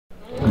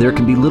There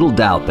can be little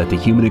doubt that the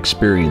human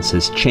experience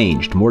has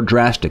changed more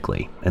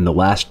drastically in the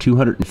last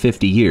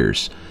 250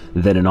 years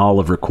than in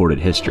all of recorded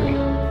history.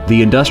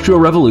 The Industrial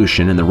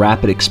Revolution and the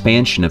rapid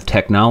expansion of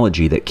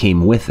technology that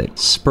came with it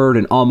spurred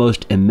an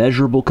almost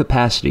immeasurable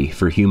capacity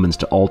for humans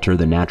to alter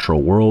the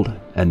natural world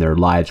and their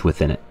lives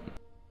within it.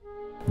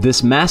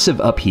 This massive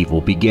upheaval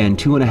began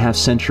 2.5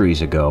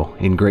 centuries ago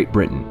in Great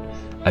Britain,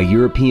 a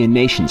European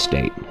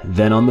nation-state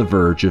then on the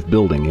verge of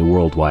building a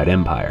worldwide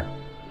empire.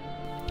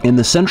 In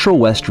the central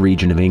west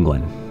region of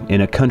England,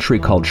 in a country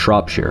called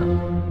Shropshire,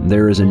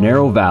 there is a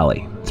narrow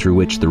valley through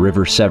which the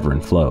River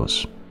Severn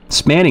flows.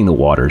 Spanning the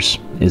waters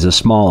is a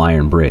small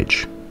iron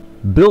bridge.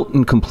 Built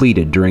and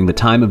completed during the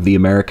time of the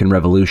American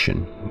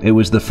Revolution, it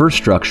was the first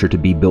structure to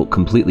be built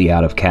completely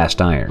out of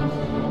cast iron.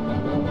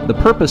 The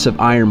purpose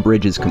of Iron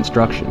Bridge's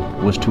construction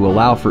was to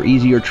allow for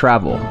easier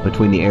travel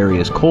between the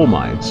area's coal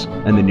mines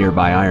and the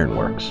nearby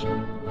ironworks.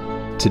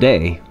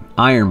 Today,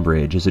 Iron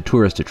Bridge is a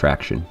tourist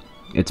attraction,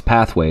 its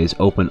pathways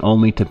open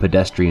only to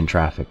pedestrian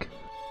traffic.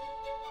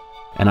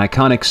 An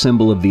iconic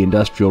symbol of the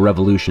Industrial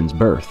Revolution's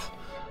birth,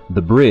 the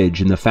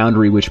bridge and the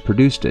foundry which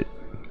produced it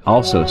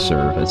also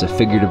serve as a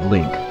figurative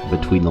link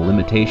between the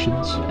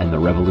limitations and the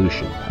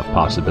revolution of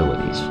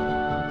possibilities.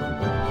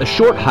 A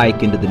short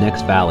hike into the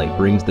next valley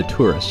brings the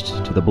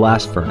tourist to the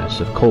blast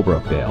furnace of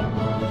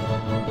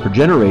Coalbrookdale. For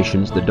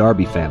generations, the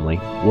Darby family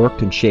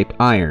worked and shaped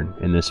iron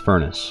in this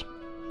furnace.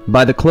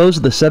 By the close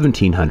of the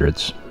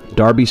 1700s,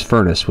 Darby's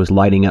furnace was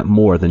lighting up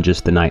more than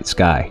just the night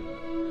sky.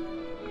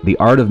 The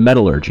art of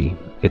metallurgy,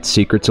 its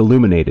secrets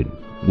illuminated,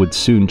 would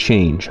soon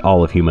change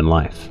all of human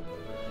life.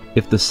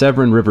 If the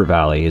Severn River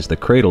Valley is the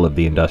cradle of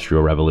the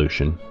Industrial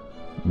Revolution,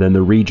 then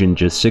the region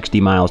just 60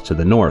 miles to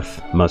the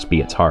north must be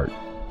its heart.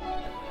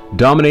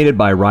 Dominated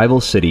by rival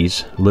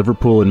cities,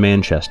 Liverpool and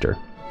Manchester,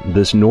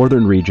 this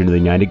northern region of the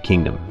United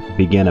Kingdom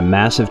began a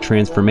massive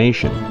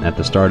transformation at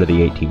the start of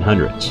the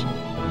 1800s.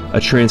 A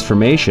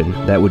transformation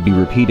that would be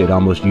repeated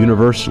almost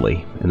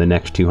universally in the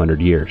next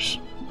 200 years.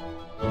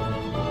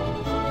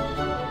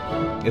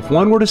 If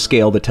one were to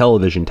scale the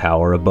television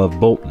tower above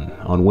Bolton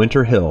on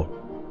Winter Hill,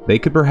 they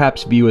could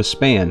perhaps view a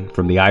span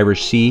from the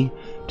Irish Sea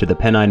to the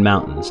Pennine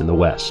Mountains in the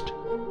west.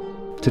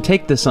 To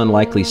take this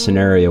unlikely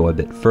scenario a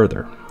bit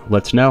further,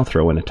 let's now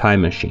throw in a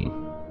time machine.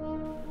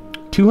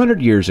 200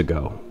 years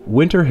ago,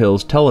 Winter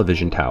Hill's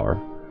television tower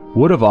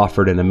would have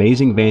offered an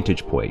amazing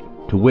vantage point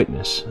to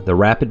witness the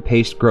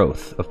rapid-paced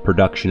growth of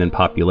production and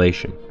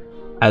population,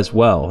 as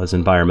well as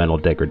environmental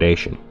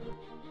degradation.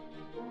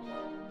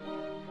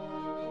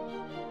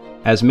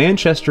 As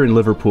Manchester and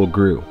Liverpool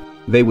grew,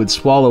 they would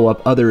swallow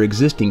up other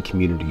existing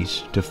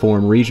communities to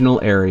form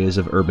regional areas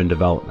of urban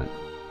development.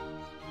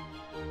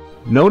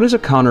 Known as a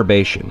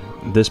conurbation,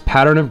 this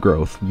pattern of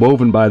growth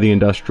woven by the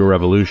Industrial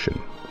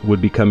Revolution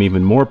would become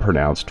even more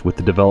pronounced with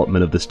the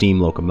development of the steam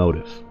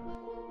locomotive.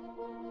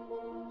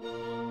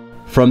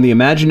 From the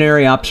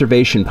imaginary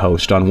observation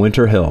post on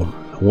Winter Hill,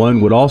 one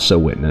would also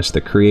witness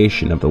the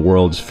creation of the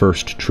world's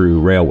first true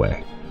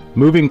railway.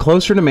 Moving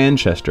closer to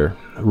Manchester,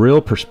 real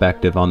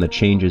perspective on the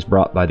changes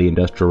brought by the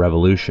Industrial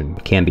Revolution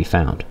can be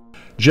found.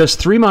 Just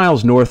 3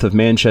 miles north of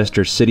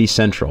Manchester's city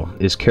central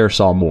is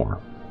Kersall Moor,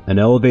 an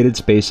elevated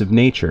space of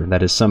nature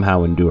that has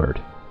somehow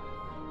endured.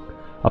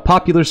 A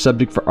popular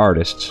subject for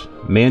artists,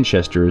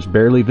 Manchester is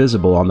barely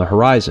visible on the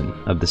horizon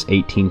of this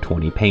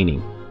 1820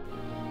 painting.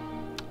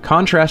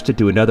 Contrasted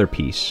to another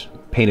piece,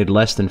 painted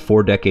less than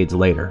 4 decades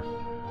later,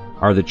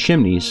 are the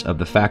chimneys of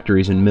the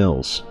factories and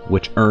mills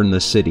which earned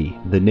the city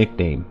the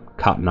nickname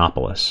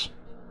Cottonopolis.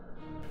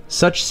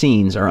 Such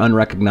scenes are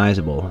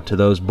unrecognizable to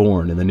those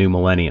born in the new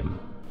millennium.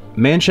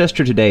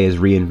 Manchester today has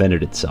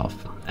reinvented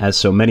itself, as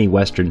so many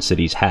Western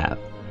cities have,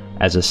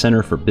 as a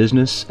center for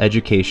business,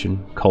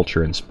 education,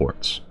 culture, and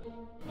sports.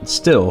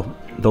 Still,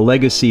 the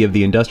legacy of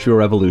the Industrial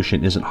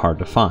Revolution isn't hard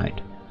to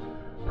find.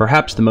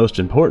 Perhaps the most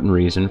important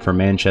reason for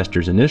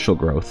Manchester's initial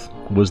growth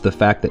was the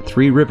fact that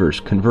 3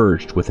 rivers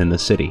converged within the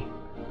city.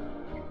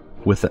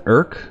 With the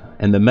Irk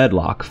and the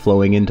Medlock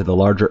flowing into the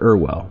larger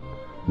Irwell,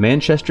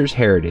 Manchester's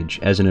heritage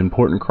as an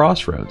important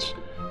crossroads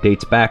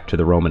dates back to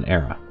the Roman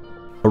era.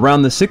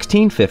 Around the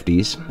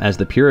 1650s, as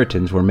the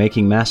Puritans were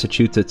making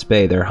Massachusetts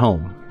Bay their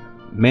home,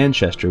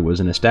 Manchester was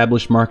an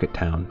established market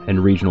town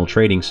and regional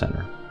trading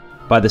center.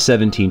 By the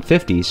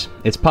 1750s,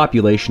 its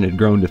population had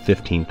grown to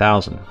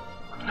 15,000.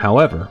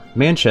 However,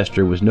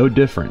 Manchester was no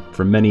different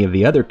from many of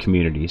the other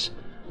communities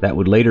that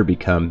would later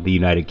become the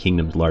United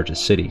Kingdom's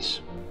largest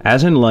cities.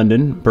 As in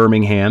London,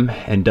 Birmingham,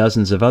 and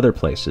dozens of other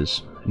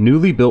places,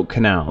 newly built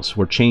canals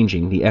were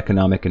changing the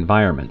economic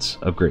environments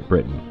of Great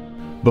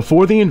Britain.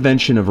 Before the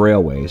invention of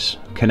railways,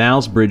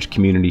 canals bridged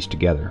communities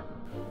together.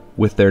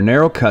 With their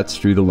narrow cuts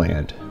through the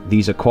land,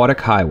 these aquatic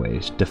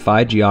highways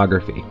defied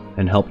geography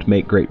and helped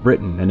make Great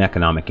Britain an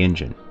economic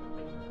engine.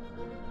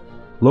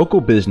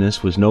 Local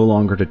business was no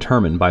longer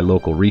determined by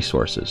local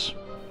resources.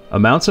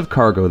 Amounts of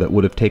cargo that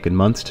would have taken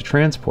months to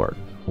transport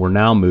were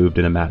now moved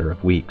in a matter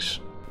of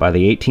weeks. By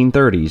the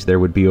 1830s, there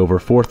would be over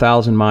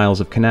 4,000 miles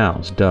of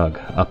canals dug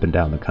up and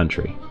down the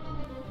country.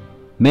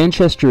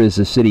 Manchester is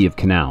a city of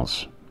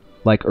canals.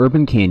 Like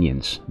urban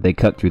canyons, they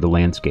cut through the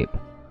landscape.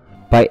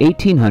 By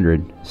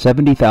 1800,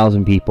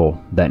 70,000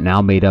 people that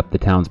now made up the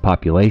town's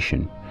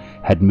population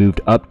had moved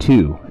up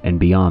to and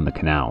beyond the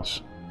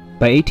canals.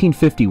 By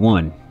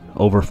 1851,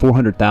 over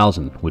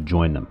 400,000 would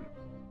join them.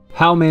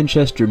 How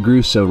Manchester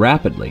grew so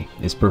rapidly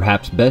is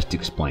perhaps best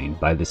explained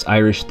by this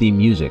Irish theme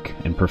music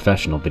and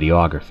professional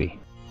videography.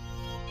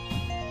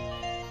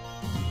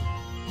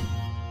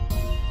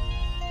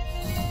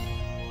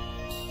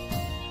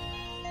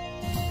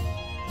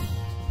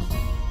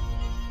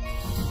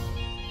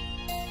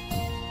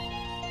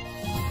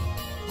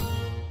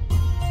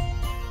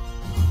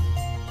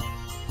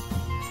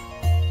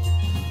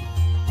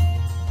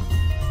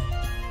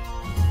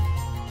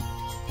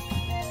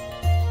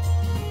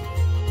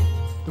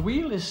 The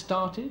wheel is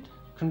started,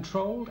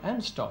 controlled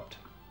and stopped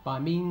by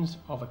means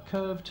of a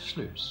curved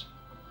sluice.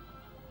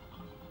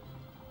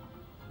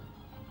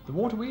 The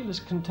water wheel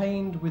is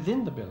contained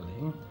within the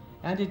building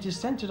and it is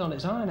centered on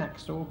its iron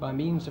axle by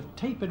means of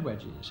tapered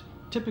wedges,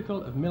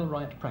 typical of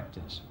millwright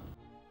practice.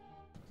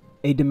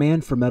 A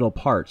demand for metal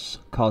parts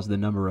caused the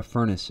number of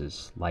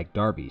furnaces, like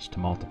Darby's, to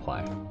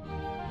multiply.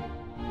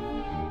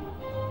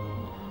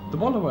 The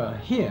wallower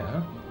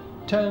here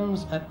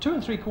turns at 2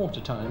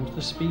 3/4 times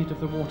the speed of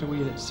the water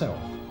wheel itself.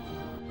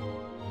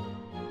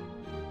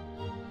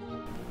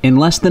 In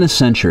less than a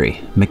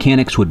century,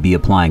 mechanics would be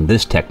applying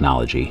this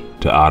technology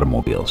to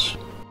automobiles.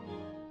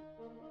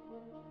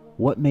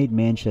 What made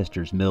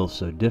Manchester's mills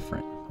so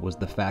different was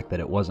the fact that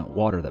it wasn't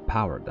water that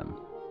powered them.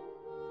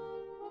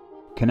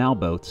 Canal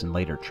boats and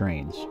later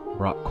trains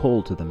brought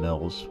coal to the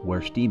mills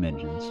where steam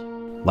engines,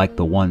 like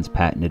the ones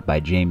patented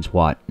by James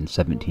Watt in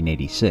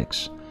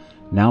 1786,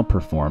 now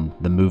performed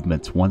the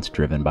movements once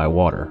driven by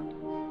water.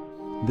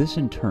 This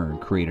in turn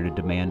created a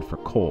demand for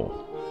coal,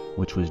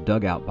 which was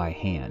dug out by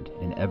hand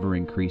in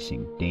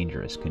ever-increasing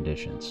dangerous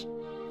conditions.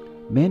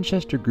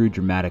 Manchester grew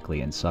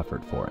dramatically and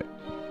suffered for it.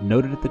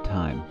 Noted at the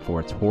time for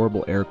its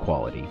horrible air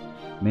quality,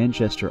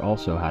 Manchester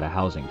also had a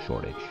housing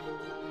shortage.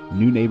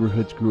 New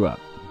neighborhoods grew up,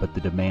 but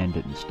the demand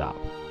didn't stop.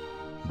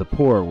 The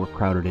poor were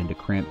crowded into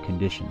cramped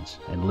conditions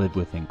and lived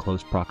within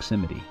close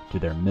proximity to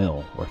their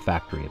mill or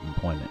factory of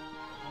employment.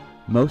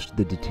 Most of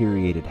the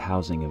deteriorated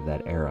housing of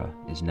that era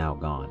is now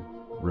gone,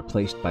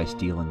 replaced by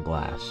steel and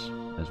glass,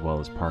 as well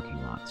as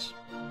parking lots.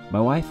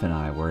 My wife and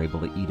I were able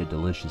to eat a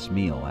delicious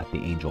meal at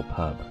the Angel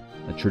Pub,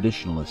 a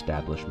traditional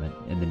establishment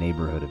in the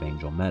neighborhood of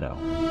Angel Meadow,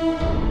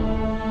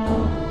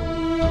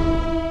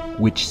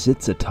 which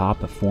sits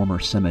atop a former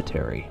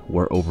cemetery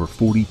where over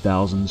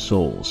 40,000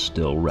 souls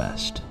still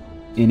rest.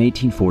 In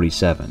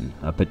 1847,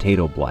 a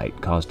potato blight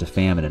caused a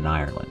famine in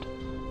Ireland.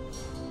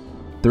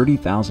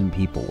 30,000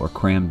 people were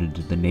crammed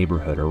into the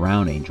neighborhood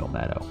around Angel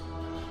Meadow.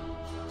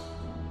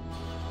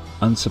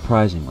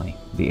 Unsurprisingly,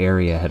 the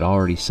area had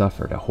already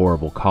suffered a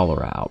horrible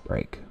cholera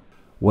outbreak.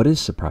 What is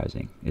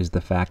surprising is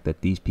the fact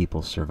that these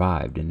people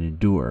survived and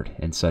endured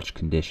in such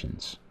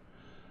conditions.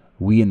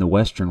 We in the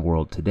Western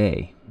world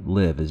today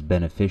live as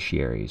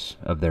beneficiaries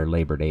of their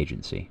labored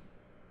agency.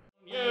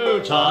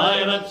 You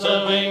tyrants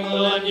of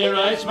England, your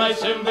race may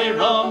soon be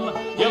run.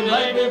 You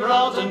may be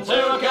brought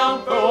into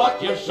account for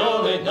what you've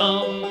surely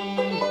done.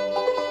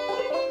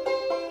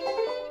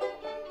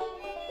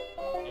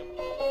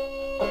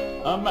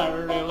 A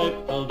merry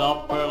little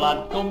dopper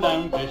lad come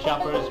down to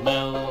Shapper's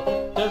Mill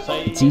to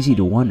say... It's easy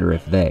to wonder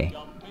if they,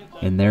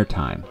 in their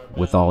time,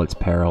 with all its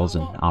perils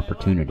and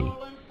opportunity,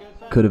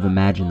 could have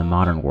imagined the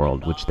modern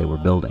world which they were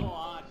building.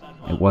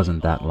 It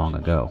wasn't that long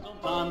ago.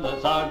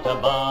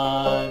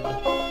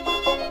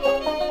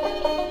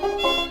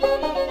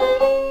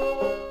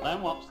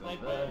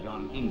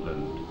 On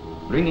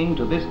England, bringing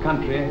to this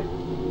country,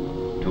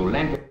 to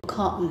Lancaster.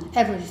 Cotton,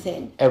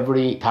 everything.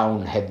 Every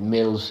town had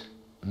mills,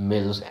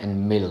 mills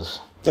and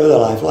mills. They were the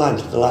lifeline,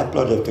 the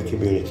lifeblood of the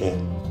community.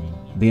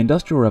 The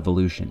Industrial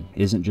Revolution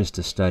isn't just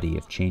a study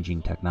of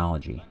changing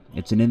technology.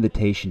 It's an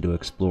invitation to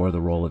explore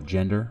the role of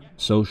gender,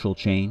 social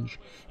change,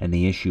 and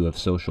the issue of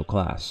social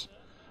class,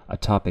 a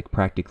topic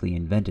practically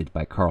invented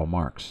by Karl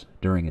Marx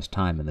during his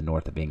time in the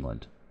north of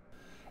England.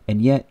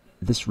 And yet,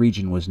 this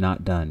region was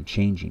not done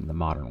changing the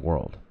modern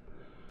world.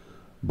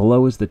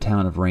 Below is the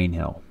town of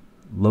Rainhill.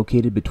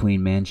 Located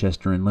between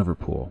Manchester and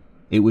Liverpool,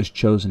 it was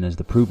chosen as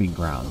the proving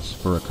grounds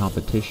for a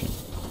competition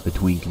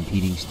between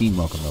competing steam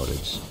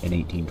locomotives in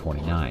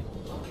 1829.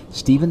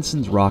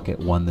 Stephenson's rocket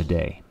won the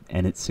day,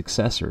 and its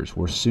successors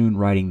were soon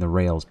riding the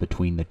rails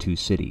between the two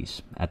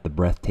cities at the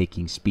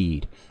breathtaking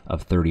speed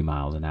of 30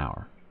 miles an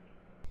hour.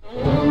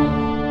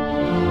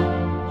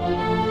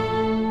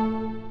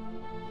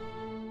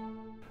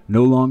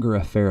 No longer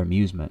a fair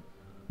amusement,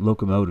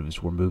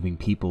 locomotives were moving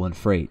people and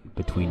freight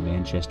between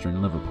Manchester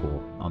and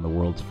Liverpool on the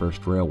world's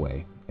first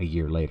railway a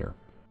year later.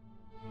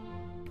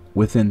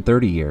 Within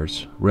 30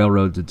 years,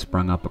 railroads had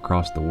sprung up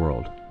across the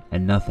world,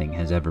 and nothing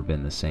has ever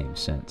been the same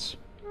since.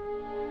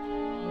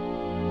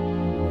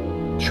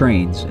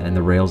 Trains and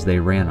the rails they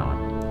ran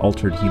on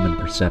altered human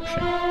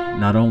perception,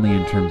 not only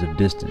in terms of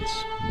distance,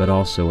 but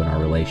also in our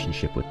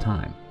relationship with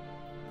time.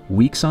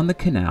 Weeks on the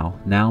canal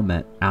now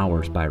meant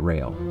hours by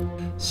rail.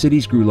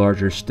 Cities grew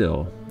larger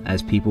still,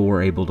 as people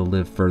were able to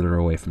live further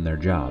away from their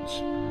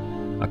jobs.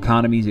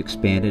 Economies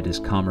expanded as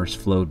commerce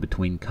flowed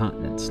between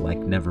continents like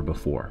never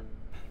before.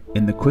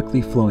 In the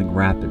quickly flowing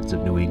rapids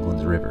of New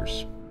England's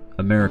rivers,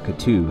 America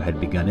too had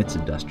begun its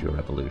industrial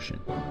revolution.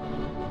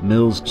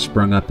 Mills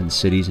sprung up in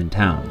cities and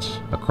towns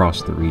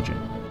across the region.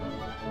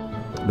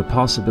 The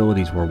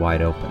possibilities were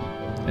wide open,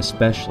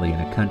 especially in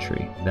a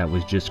country that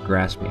was just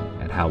grasping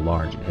at how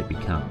large it had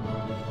become.